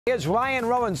Here's Ryan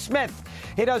Rowland-Smith.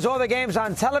 He does all the games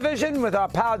on television with our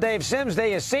pal Dave Sims. There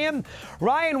you see him.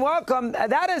 Ryan, welcome.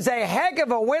 That is a heck of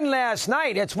a win last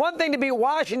night. It's one thing to beat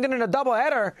Washington in a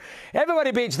doubleheader.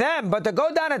 Everybody beats them. But to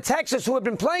go down to Texas, who have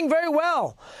been playing very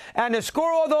well, and to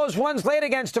score all those runs late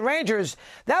against the Rangers,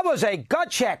 that was a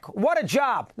gut check. What a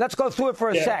job. Let's go through it for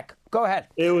a sec. Go ahead.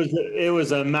 It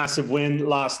was a massive win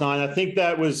last night. I think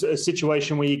that was a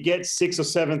situation where you get sixth or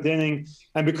seventh inning,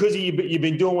 and because you've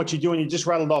been doing what you're doing, you just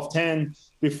rattled off 10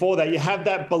 before that. You have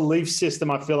that belief system,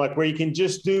 I feel like, where you can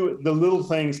just do the little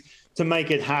things to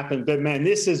make it happen. But, man,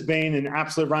 this has been an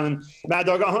absolute run. And, Mad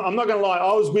Dog, I'm not going to lie,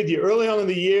 I was with you early on in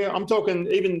the year. I'm talking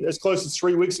even as close as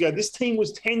 3 weeks ago. This team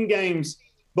was 10 games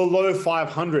below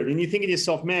 500. And you think to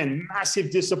yourself, man,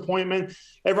 massive disappointment.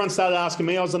 Everyone started asking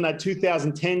me. I was on that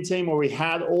 2010 team where we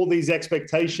had all these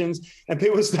expectations, and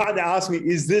people started to ask me,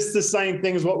 is this the same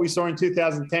thing as what we saw in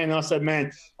 2010? And I said,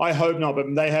 man, I hope not,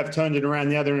 but they have turned it around.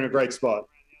 Now they're in a great spot.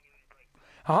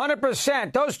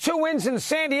 100%. Those two wins in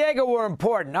San Diego were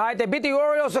important. All right, they beat the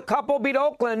Orioles a couple, beat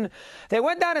Oakland. They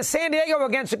went down to San Diego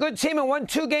against a good team and won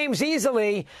 2 games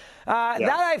easily. That,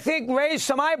 I think, raised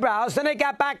some eyebrows. Then they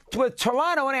got back with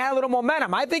Toronto and they had a little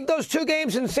momentum. I think those 2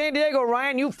 games in San Diego,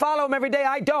 Ryan, you follow them every day.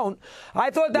 I don't.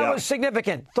 I thought that was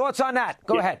significant. Thoughts on that?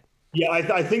 Go ahead. Yeah,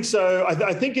 I think so.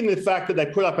 I think in the fact that they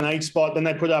put up an 8 spot, then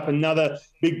they put up another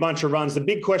big bunch of runs. The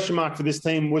big question mark for this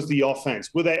team was the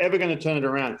offense. Were they ever going to turn it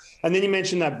around? And then you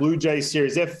mentioned that Blue Jays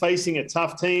series. They're facing a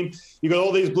tough team. You got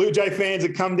all these Blue Jay fans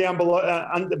that come down below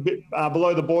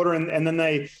the border, and then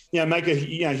they make a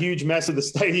huge mess of the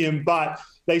stadium. But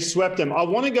they swept them. I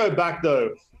want to go back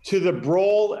though to the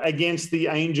brawl against the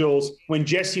Angels when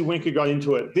Jesse Winker got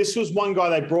into it. This was one guy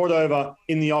they brought over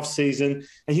in the offseason,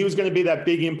 and he was going to be that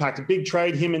big impact, a big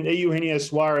trade, him and Eugenio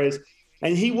Suarez.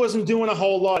 And he wasn't doing a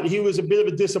whole lot. He was a bit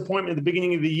of a disappointment at the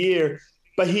beginning of the year,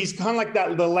 but he's kind of like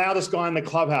the loudest guy in the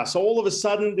clubhouse. So all of a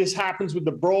sudden, this happens with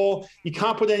the brawl. You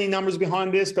can't put any numbers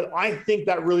behind this, but I think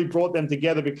that really brought them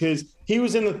together because he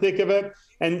was in the thick of it.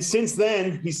 And since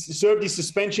then, he's served his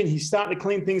suspension. He's starting to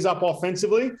clean things up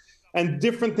offensively. And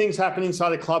different things happen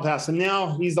inside the clubhouse. And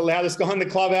now he's the loudest guy in the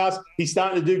clubhouse. He's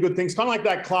starting to do good things, kind of like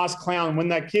that class clown when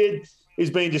that kid is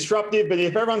being disruptive. But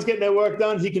if everyone's getting their work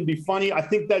done, he can be funny. I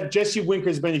think that Jesse Winker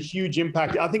has been a huge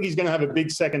impact. I think he's going to have a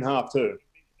big second half too.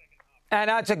 And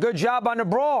that's a good job on the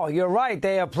brawl. You're right.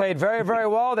 They have played very, very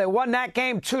well. They won that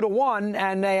game 2-1,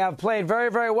 and they have played very,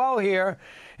 very well here.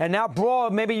 And now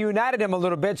brawl maybe united them a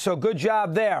little bit, so good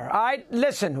job there. All right,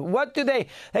 listen, what do they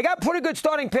got pretty good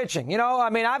starting pitching.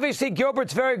 Obviously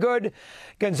Gilbert's very good.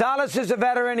 Gonzalez is a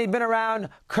veteran. He's been around.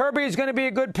 Kirby's going to be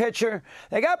a good pitcher.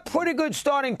 They got pretty good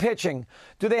starting pitching.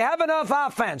 Do they have enough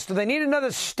offense? Do they need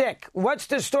another stick? What's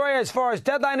the story as far as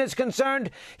deadline is concerned?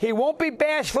 He won't be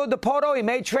bashful, DePoto. He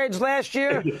made trades last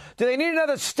year. Do they need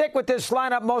another stick with this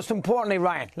lineup, most importantly,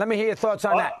 Ryan? Let me hear your thoughts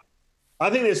on that. I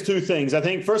think there's 2 things. I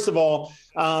think, first of all,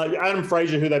 Adam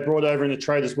Frazier, who they brought over in a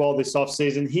trade as well this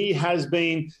offseason, he has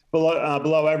been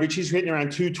below average. He's hitting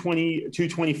around 220,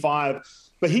 225.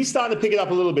 But he's starting to pick it up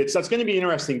a little bit, so it's going to be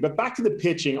interesting. But back to the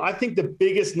pitching, I think the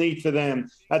biggest need for them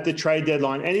at the trade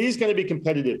deadline, and it is going to be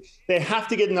competitive, they have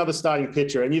to get another starting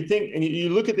pitcher. And you think, and you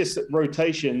look at this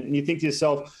rotation, and you think to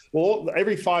yourself, well,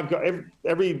 every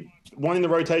one in the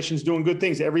rotation is doing good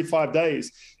things every 5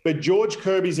 days. But George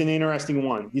Kirby's an interesting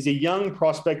one. He's a young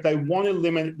prospect. They want to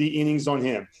limit the innings on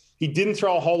him. He didn't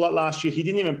throw a whole lot last year. He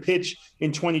didn't even pitch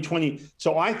in 2020.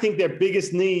 So I think their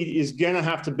biggest need is going to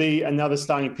have to be another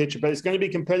starting pitcher. But it's going to be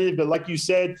competitive. But like you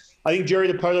said, I think Jerry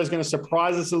DePoto is going to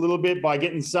surprise us a little bit by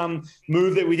getting some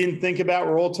move that we didn't think about.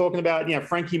 We're all talking about,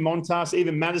 Frankie Montas.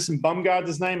 Even Madison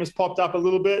Bumgarner's name has popped up a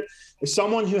little bit. As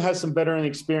someone who has some veteran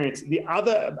experience. The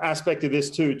other aspect of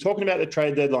this too, talking about the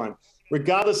trade deadline,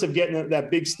 regardless of getting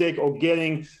that big stick or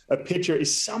getting a pitcher,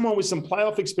 is someone with some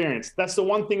playoff experience. That's the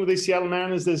one thing with the Seattle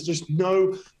Mariners. There's just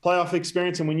no playoff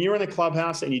experience. And when you're in a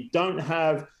clubhouse and you don't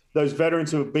have those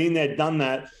veterans who have been there, done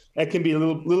that, it can be a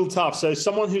little tough. So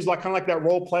someone who's kind of like that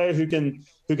role player who can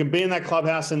be in that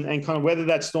clubhouse and kind of weather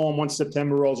that storm once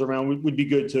September rolls around would be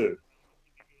good too.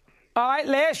 All right,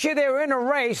 last year they were in a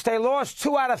race. They lost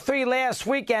 2 out of 3 last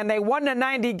weekend. They won the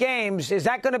 90 games. Is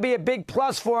that going to be a big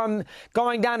plus for them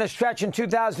going down the stretch in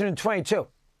 2022?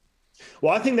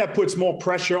 Well, I think that puts more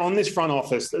pressure on this front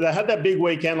office. They had that big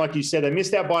weekend, like you said. They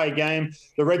missed out by a game.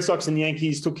 The Red Sox and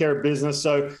Yankees took care of business,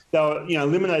 so they were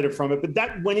eliminated from it. But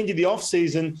that went into the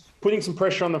offseason, putting some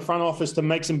pressure on the front office to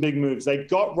make some big moves. They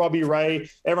got Robbie Ray.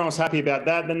 Everyone was happy about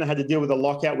that. Then they had to deal with a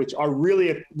lockout, which I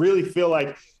really feel like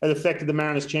it affected the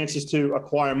Mariners' chances to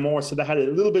acquire more. So they had a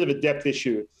little bit of a depth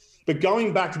issue. But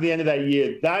going back to the end of that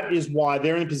year, that is why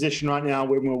they're in a position right now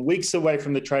where we're weeks away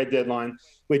from the trade deadline.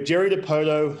 where Jerry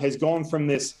Dipoto has gone from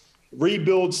this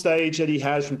rebuild stage that he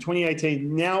has from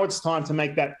 2018. Now it's time to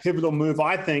make that pivotal move,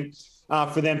 I think,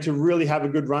 for them to really have a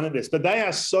good run at this. But they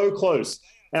are so close.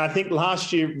 And I think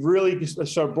last year really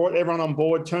brought everyone on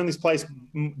board, turned this place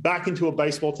back into a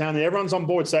baseball town, and everyone's on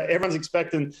board. So everyone's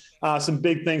expecting some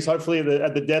big things. Hopefully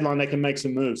at the deadline they can make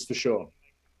some moves for sure.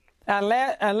 And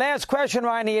last question,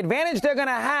 Ryan, the advantage they're going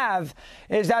to have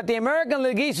is that the American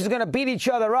League East is going to beat each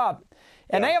other up.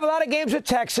 And they have a lot of games with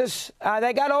Texas.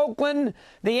 They got Oakland,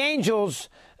 the Angels.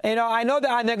 I know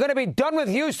that they're going to be done with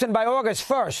Houston by August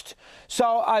 1st.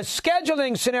 So a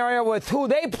scheduling scenario with who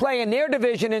they play in their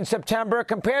division in September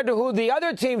compared to who the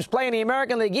other teams play in the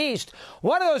American League East,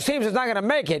 one of those teams is not going to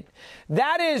make it.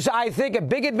 That is, I think, a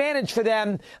big advantage for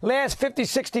them last 50,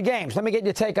 60 games. Let me get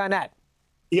your take on that.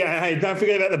 Yeah, hey, don't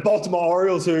forget about the Baltimore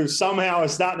Orioles, who somehow are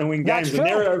starting to win games. And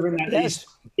they're over in that East,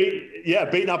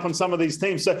 beating up on some of these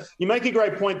teams. So you make a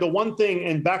great point. The one thing,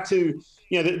 and back to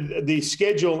the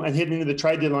schedule and heading into the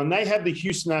trade deadline, they have the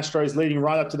Houston Astros leading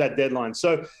right up to that deadline.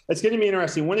 So it's going to be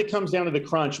interesting when it comes down to the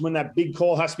crunch, when that big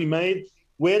call has to be made.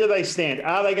 Where do they stand?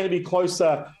 Are they going to be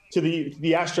closer to the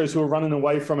Astros who are running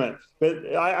away from it?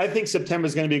 But I think September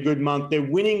is going to be a good month. They're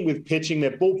winning with pitching.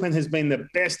 Their bullpen has been the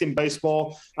best in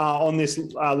baseball on this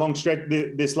long stretch,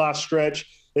 this last stretch.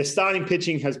 Their starting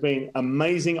pitching has been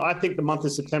amazing. I think the month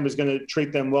of September is going to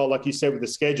treat them well, like you said, with the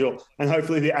schedule. And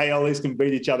hopefully the ALs can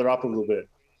beat each other up a little bit.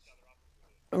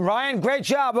 Ryan, great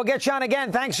job. We'll get you on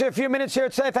again. Thanks for a few minutes here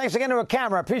today. Thanks again to a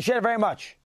camera. Appreciate it very much.